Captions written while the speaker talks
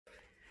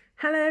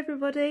Hello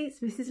everybody, it's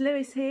Mrs.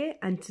 Lewis here,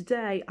 and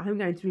today I'm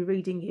going to be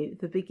reading you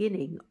the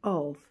beginning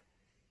of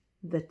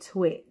The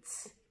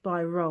Twits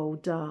by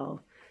Roald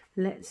Dahl.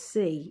 Let's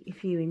see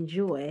if you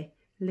enjoy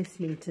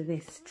listening to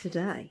this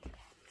today.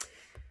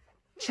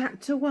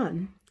 Chapter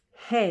 1,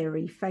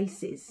 Hairy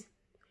Faces.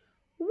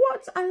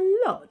 What a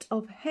lot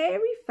of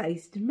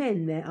hairy-faced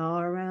men there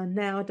are around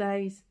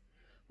nowadays.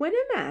 When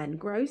a man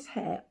grows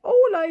hair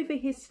all over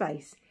his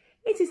face,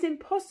 it is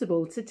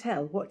impossible to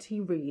tell what he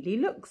really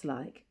looks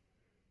like.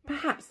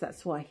 Perhaps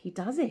that's why he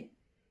does it.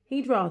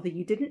 He'd rather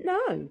you didn't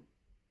know.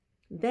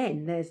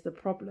 Then there's the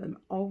problem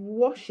of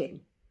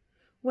washing.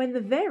 When the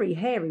very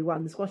hairy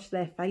ones wash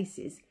their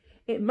faces,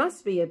 it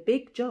must be a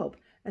big job,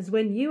 as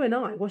when you and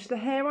I wash the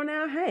hair on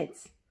our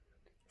heads.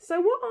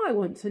 So what I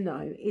want to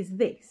know is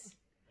this.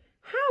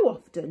 How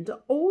often do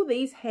all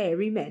these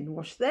hairy men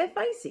wash their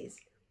faces?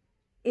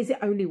 Is it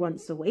only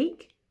once a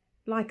week,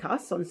 like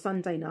us on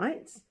Sunday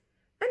nights?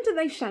 And do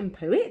they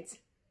shampoo it?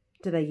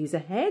 Do they use a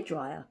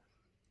hairdryer?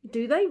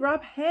 Do they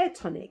rub hair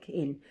tonic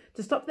in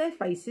to stop their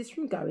faces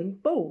from going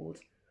bald?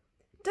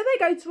 Do they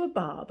go to a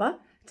barber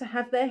to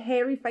have their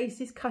hairy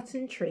faces cut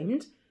and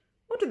trimmed?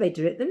 Or do they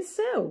do it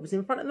themselves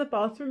in front of the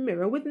bathroom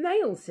mirror with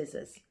nail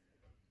scissors?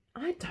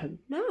 I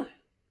don't know.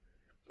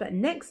 But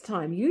next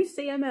time you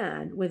see a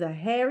man with a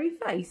hairy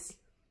face,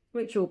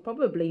 which will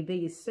probably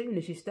be as soon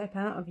as you step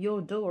out of your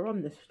door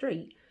on the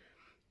street,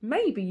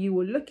 maybe you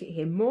will look at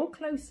him more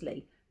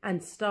closely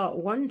and start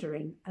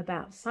wondering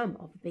about some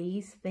of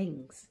these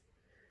things.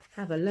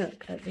 Have a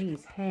look at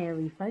these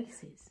hairy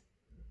faces.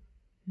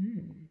 I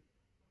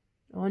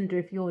wonder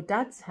if your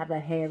dads have a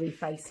hairy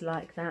face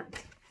like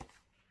that.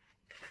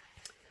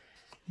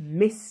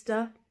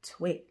 Mr.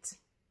 Twit.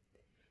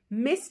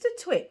 Mr.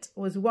 Twit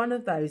was one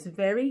of those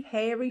very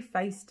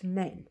hairy-faced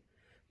men.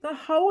 The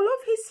whole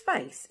of his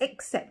face,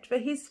 except for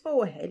his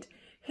forehead,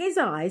 his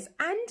eyes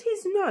and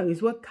his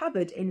nose were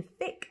covered in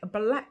thick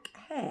black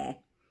hair.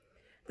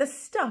 The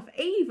stuff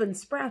even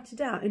sprouted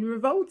out in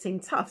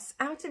revolting tufts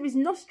out of his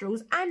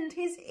nostrils and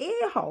his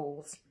ear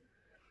holes.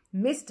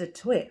 Mr.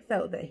 Twit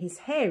felt that his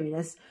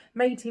hairiness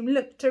made him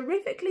look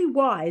terrifically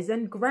wise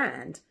and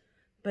grand,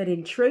 but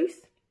in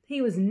truth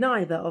he was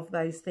neither of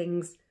those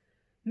things.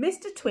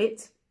 Mr.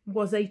 Twit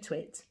was a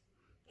twit.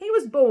 He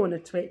was born a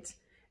twit,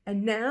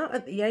 and now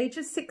at the age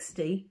of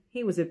 60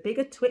 he was a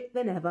bigger twit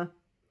than ever.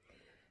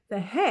 The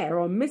hair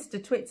on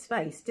Mr. Twit's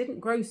face didn't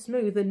grow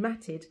smooth and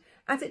matted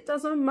as it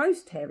does on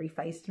most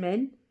hairy-faced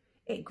men.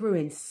 It grew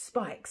in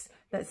spikes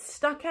that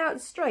stuck out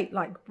straight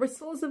like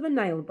bristles of a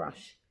nail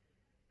brush.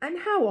 And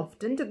how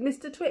often did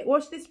Mr. Twit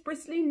wash this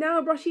bristly,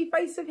 nail-brushy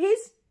face of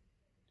his?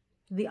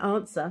 The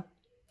answer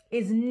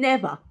is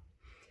never.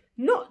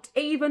 Not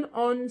even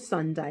on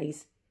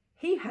Sundays.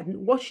 He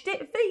hadn't washed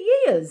it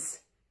for years.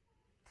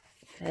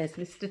 There's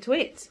Mr.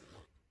 Twit.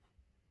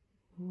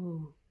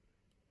 Ooh,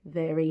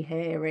 very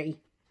hairy.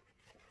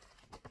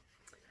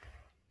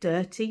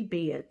 Dirty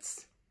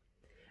beards.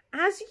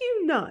 As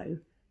you know,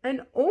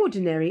 an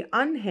ordinary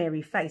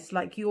unhairy face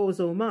like yours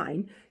or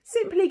mine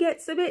simply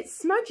gets a bit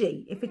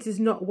smudgy if it is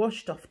not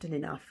washed often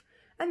enough,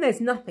 and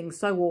there's nothing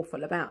so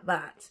awful about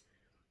that.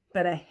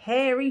 But a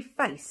hairy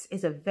face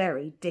is a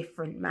very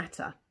different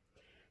matter.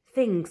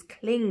 Things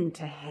cling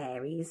to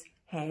hairs,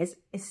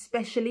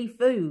 especially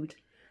food.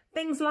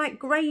 Things like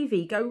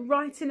gravy go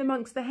right in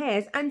amongst the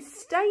hairs and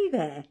stay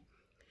there.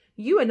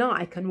 You and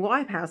I can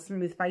wipe our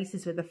smooth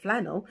faces with a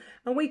flannel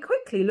and we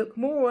quickly look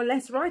more or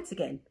less right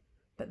again.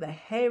 But the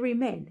hairy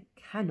men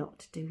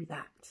cannot do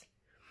that.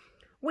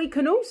 We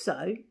can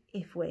also,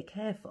 if we're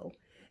careful,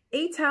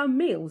 eat our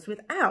meals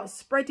without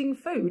spreading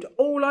food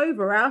all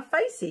over our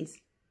faces.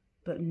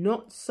 But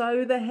not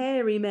so the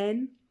hairy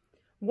men.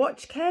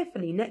 Watch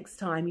carefully next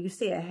time you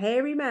see a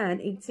hairy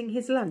man eating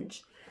his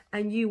lunch,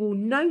 and you will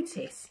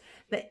notice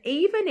that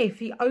even if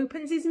he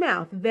opens his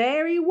mouth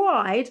very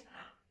wide,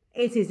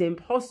 it is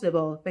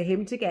impossible for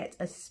him to get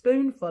a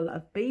spoonful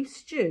of beef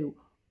stew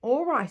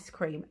or ice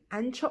cream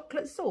and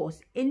chocolate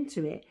sauce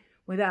into it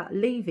without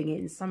leaving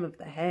in some of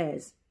the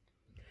hairs.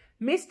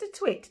 Mr.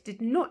 Twit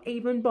did not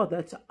even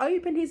bother to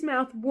open his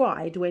mouth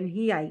wide when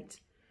he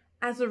ate.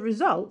 As a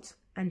result,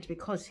 and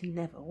because he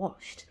never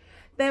washed,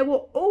 there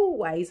were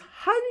always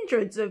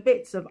hundreds of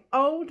bits of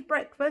old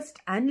breakfast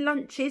and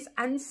lunches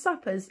and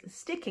suppers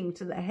sticking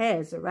to the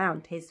hairs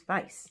around his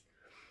face.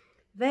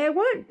 There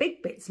weren't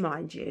big bits,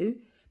 mind you,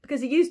 because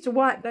he used to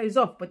wipe those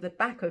off with the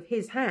back of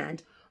his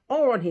hand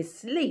or on his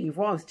sleeve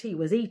whilst he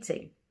was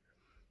eating.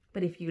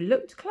 But if you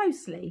looked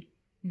closely,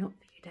 not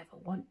that you'd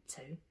ever want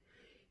to,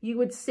 you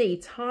would see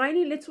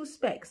tiny little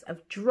specks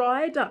of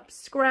dried up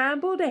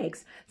scrambled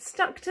eggs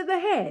stuck to the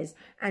hairs,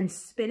 and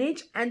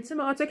spinach and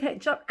tomato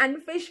ketchup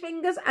and fish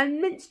fingers and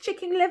minced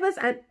chicken livers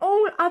and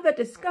all other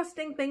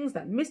disgusting things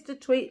that Mr.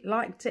 Twit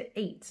liked to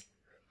eat.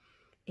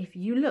 If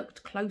you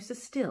looked closer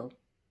still,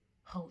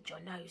 hold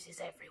your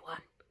noses,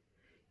 everyone.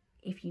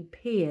 If you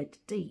peered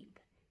deep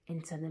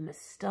into the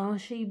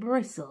moustachy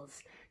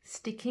bristles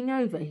sticking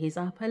over his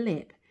upper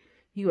lip,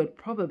 you would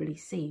probably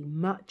see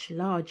much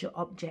larger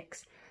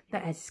objects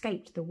that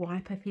escaped the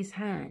wipe of his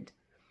hand.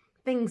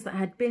 things that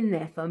had been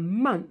there for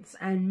months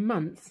and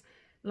months,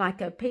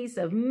 like a piece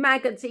of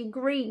maggoty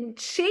green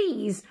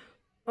cheese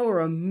or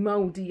a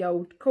mouldy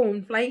old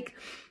cornflake,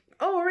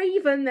 or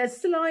even the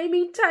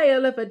slimy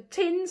tail of a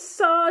tin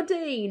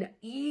sardine.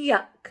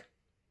 Yuck!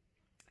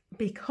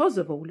 Because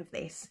of all of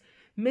this,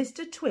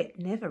 Mr. Twit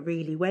never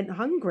really went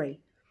hungry.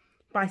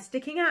 By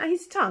sticking out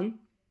his tongue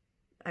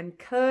and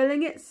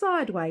curling it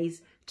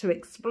sideways to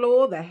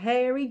explore the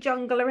hairy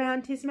jungle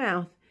around his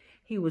mouth,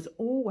 he was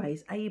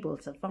always able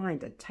to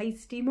find a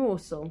tasty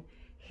morsel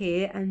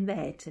here and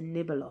there to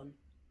nibble on.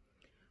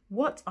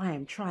 What I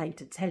am trying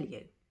to tell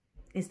you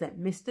is that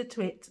Mr.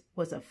 Twit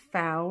was a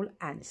foul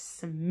and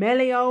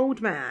smelly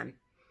old man.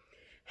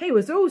 He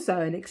was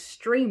also an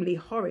extremely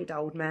horrid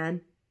old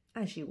man,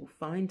 as you will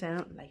find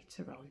out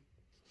later on.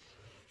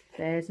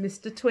 There's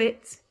Mr.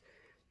 Twit.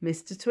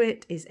 Mr.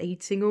 Twit is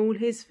eating all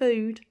his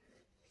food,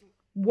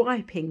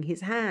 wiping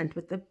his hand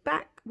with the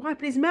back,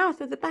 wiping his mouth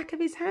with the back of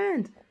his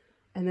hand.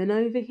 And then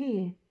over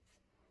here,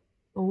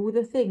 all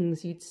the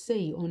things you'd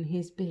see on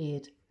his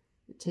beard.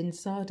 The tin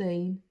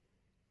sardine,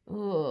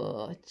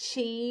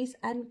 cheese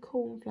and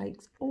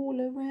cornflakes all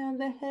around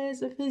the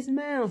hairs of his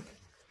mouth.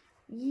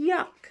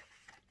 Yuck!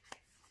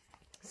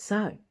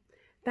 So,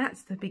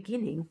 that's the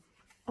beginning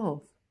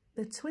of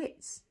the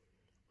Twits.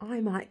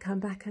 I might come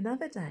back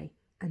another day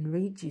and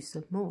read you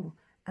some more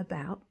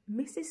about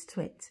Mrs.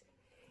 Twit.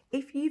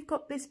 If you've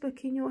got this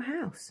book in your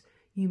house,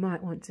 you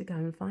might want to go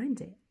and find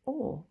it.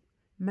 Or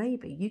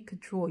maybe you could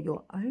draw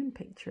your own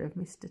picture of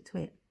Mr.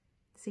 Twit.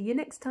 See you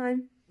next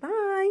time.